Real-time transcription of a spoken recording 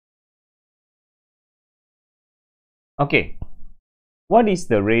Okay, what is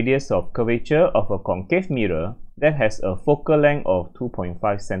the radius of curvature of a concave mirror that has a focal length of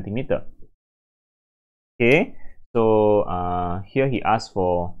 2.5 centimeter? Okay, so here he asks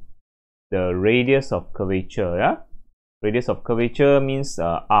for the radius of curvature. Yeah, radius of curvature means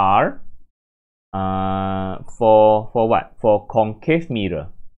R. For what? For concave mirror.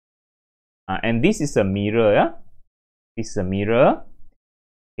 And this is a mirror. Yeah, this is a mirror.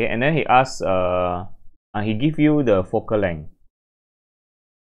 Okay, and then he asks. He give you the focal length.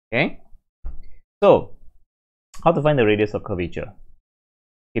 Okay, so how to find the radius of curvature?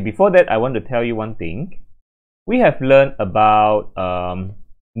 Okay, before that, I want to tell you one thing. We have learned about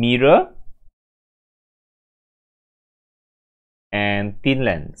mirror and thin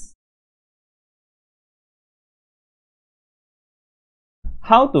lens.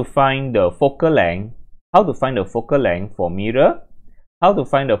 How to find the focal length? How to find the focal length for mirror? How to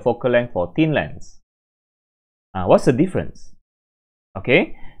find the focal length for thin lens? What's the difference?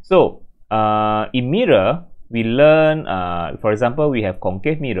 Okay, so in mirror, we learn, for example, we have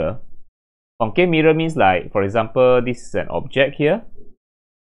concave mirror. Concave mirror means, like, for example, this is an object here,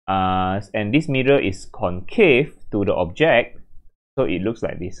 and this mirror is concave to the object, so it looks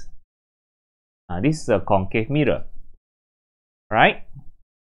like this. This is a concave mirror, right?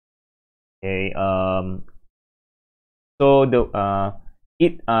 Okay, so the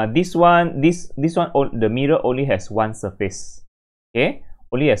this one, the mirror only has one surface. Okay,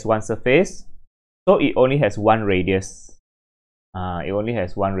 only has one surface, so it only has one radius. It only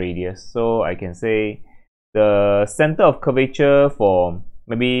has one radius, so I can say the center of curvature for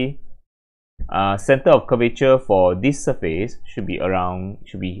center of curvature for this surface should be at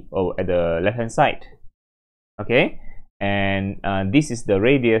the left hand side. Okay, and this is the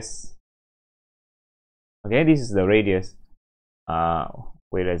radius. Okay, this is the radius.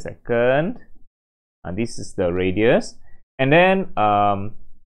 Wait a second. This is the radius, and then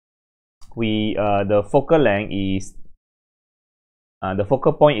the focal length is the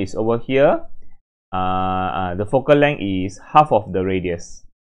focal point is over here. The focal length is half of the radius.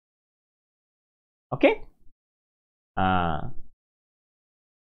 Okay.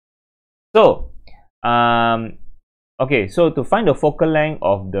 Okay, so to find the focal length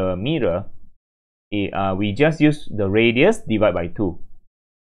of the mirror, we just use the radius divided by 2.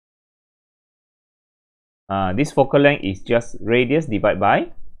 This focal length is just radius divided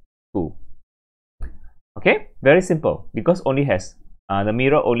by 2. Okay, very simple, because only has the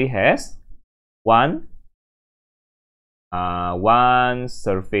mirror only has one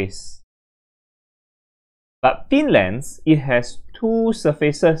surface. But thin lens, it has 2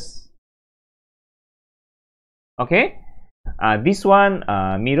 surfaces. Okay, this one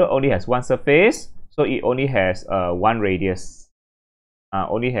mirror only has one surface, so it only has one radius.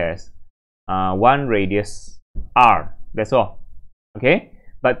 Only has one radius R. That's all. Okay,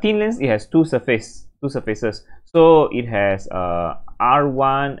 but thin lens, it has two surfaces, so it has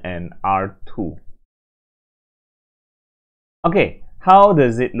R1 and R2. Okay, how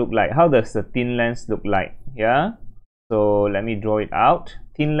does it look like? How does the thin lens look like? Yeah, so let me draw it out.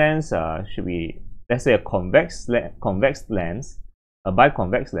 Thin lens should be, let's say, a convex lens, a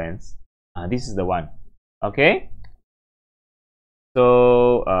biconvex lens. This is the one. Okay,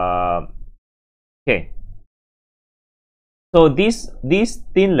 so okay, so this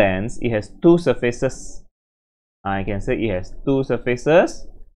thin lens, it has 2 surfaces. I can say it has 2 surfaces.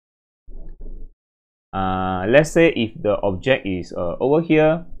 Let's say if the object is over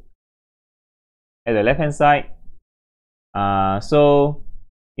here at the left hand side, so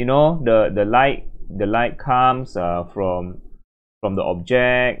you know the light comes from the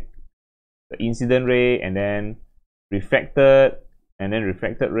object, the incident ray, and then refracted, and then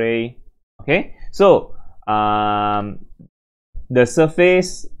refracted ray. Okay, so the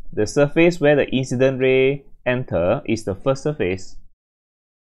surface where the incident ray enter is the first surface,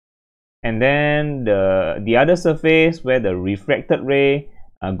 and then the other surface where the refracted ray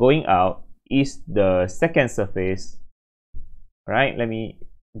going out is the second surface. Right, let me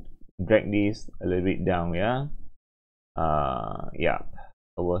drag this a little bit down. Yeah, yeah,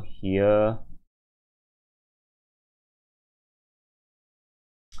 over here.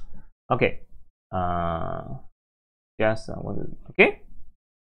 Okay, okay,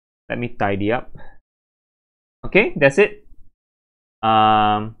 let me tidy up. Okay, that's it.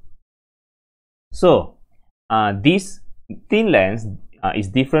 So this thin lens is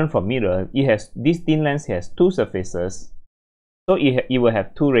different from mirror. This thin lens has 2 surfaces, so it will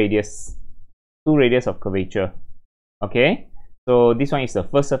have 2 radius of curvature. Okay, so this one is the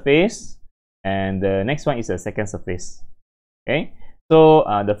first surface, and the next one is the second surface. Okay, So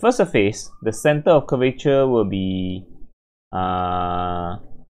the first surface, the center of curvature will be over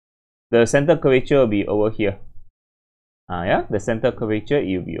here. Yeah, the center curvature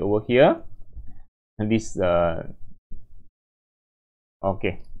it will be over here, and this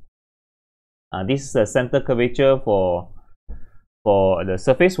okay. This is the center curvature for the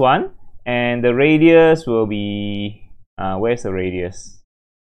surface one, and the radius will be where's the radius?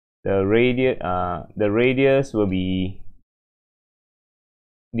 The radius will be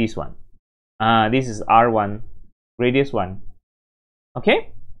this one. This is R1, radius 1.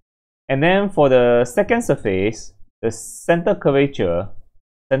 Okay, and then for the second surface, the center curvature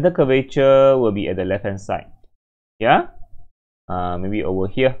will be at the left hand side. Yeah, maybe over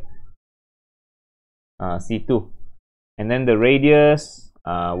here, C2, and then the radius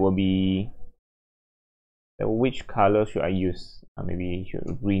will be, which color should I use? Maybe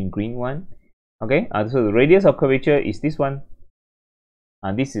green one. Okay, so the radius of curvature is this one.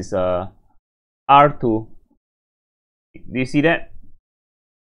 This is R2. Do you see that?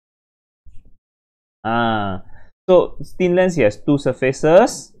 So thin lens has two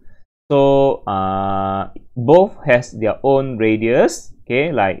surfaces, so both has their own radius.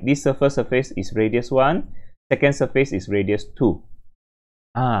 Okay, like this first surface is radius 1, second surface is radius 2.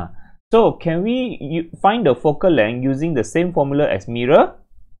 So can we find the focal length using the same formula as mirror?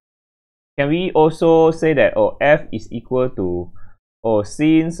 Can we also say that f is equal to,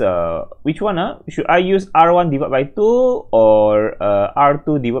 since which one? Should I use R1 divided by 2 or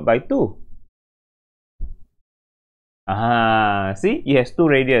R2 divided by 2? See, it has two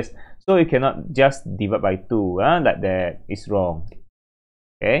radius, so you cannot just divide by 2. Like that is wrong.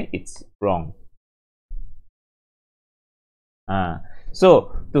 Okay, it's wrong.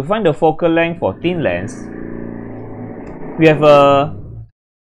 So to find the focal length for thin lens, we have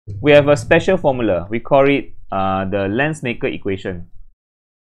a special formula. We call it the lens-maker equation.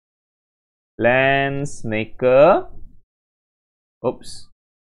 Lens-maker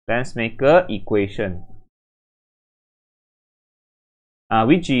equation,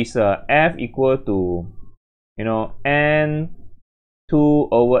 which is f equal to n2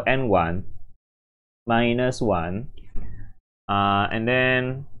 over n1 minus 1, and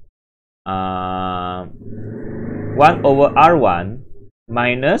then 1 over r1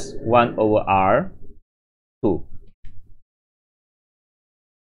 minus 1 over r2.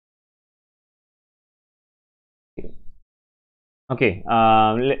 Okay,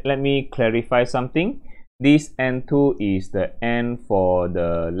 let me clarify something. This n2 is the n for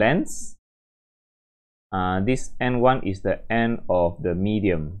the lens. This n1 is the n of the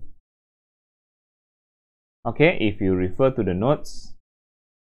medium. Okay, if you refer to the notes,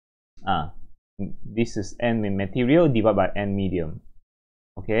 this is n material divided by n medium.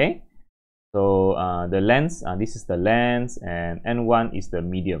 Okay, so the lens, this is the lens, and n1 is the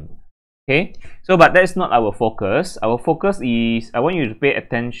medium. Okay, so but that's not our focus. Our focus is, I want you to pay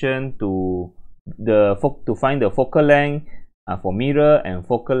attention to to find the focal length for mirror and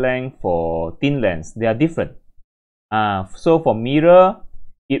focal length for thin lens. They are different. So for mirror,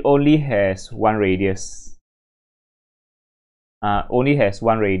 it only has one radius. Only has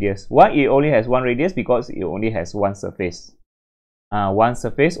one radius. Why it only has one radius? Because it only has one surface. One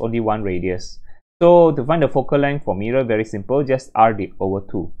surface, only one radius. So to find the focal length for mirror, very simple, just r over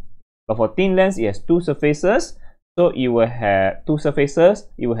 2. But for thin lens, it has two surfaces. So you will have two surfaces,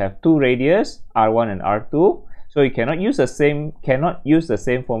 you will have two radius, R1 and R2. So you cannot use the same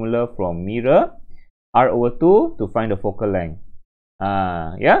formula from mirror, R over 2, to find the focal length.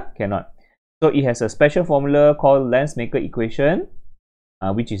 Yeah, cannot. So it has a special formula called lens-maker equation,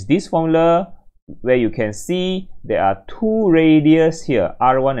 which is this formula, where you can see there are two radius here,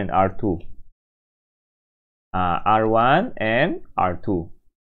 R1 and R2. R1 and R2.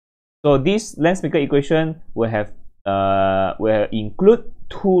 So this lens-maker equation will include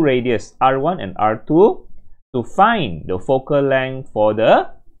two radius, R1 and R2, to find the focal length for the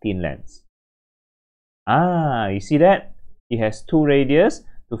thin lens. You see that? It has two radius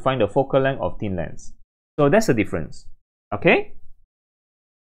to find the focal length of thin lens. So that's the difference. Okay?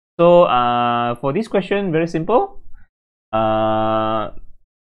 So for this question, very simple.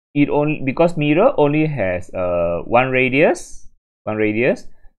 Because mirror only has one radius,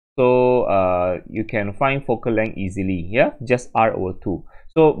 so you can find focal length easily. Yeah, just r over 2.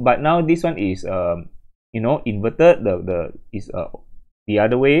 So but now this one is inverted. The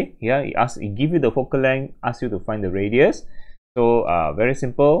other way. Yeah, it give you the focal length, asks you to find the radius. So very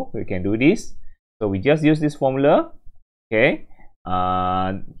simple, we can do this. So we just use this formula. Okay,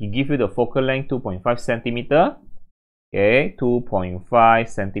 he give you the focal length 2.5 centimeter. Okay, 2.5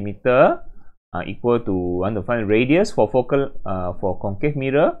 centimeter. equal to, want to find radius for focal for concave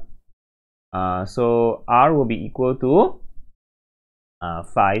mirror. So R will be equal to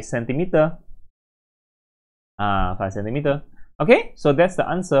 5 centimeter. 5 centimeter. Okay, so that's the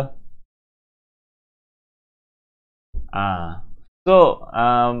answer. I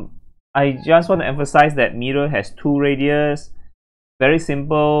just want to emphasize that mirror has 2 radius. Very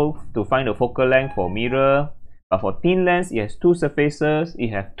simple to find the focal length for mirror. But for thin lens, it has 2 surfaces. It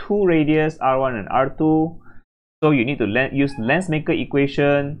has 2 radius, R1 and R2. So you need to use lens maker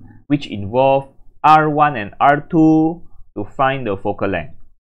equation, which involve R1 and R2 to find the focal length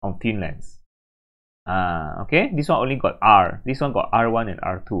of thin lens. Okay, this one only got R. This one got R1 and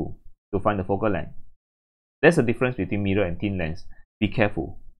R2 to find the focal length. There's a difference between mirror and thin lens. Be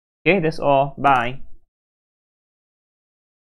careful. Okay, that's all. Bye.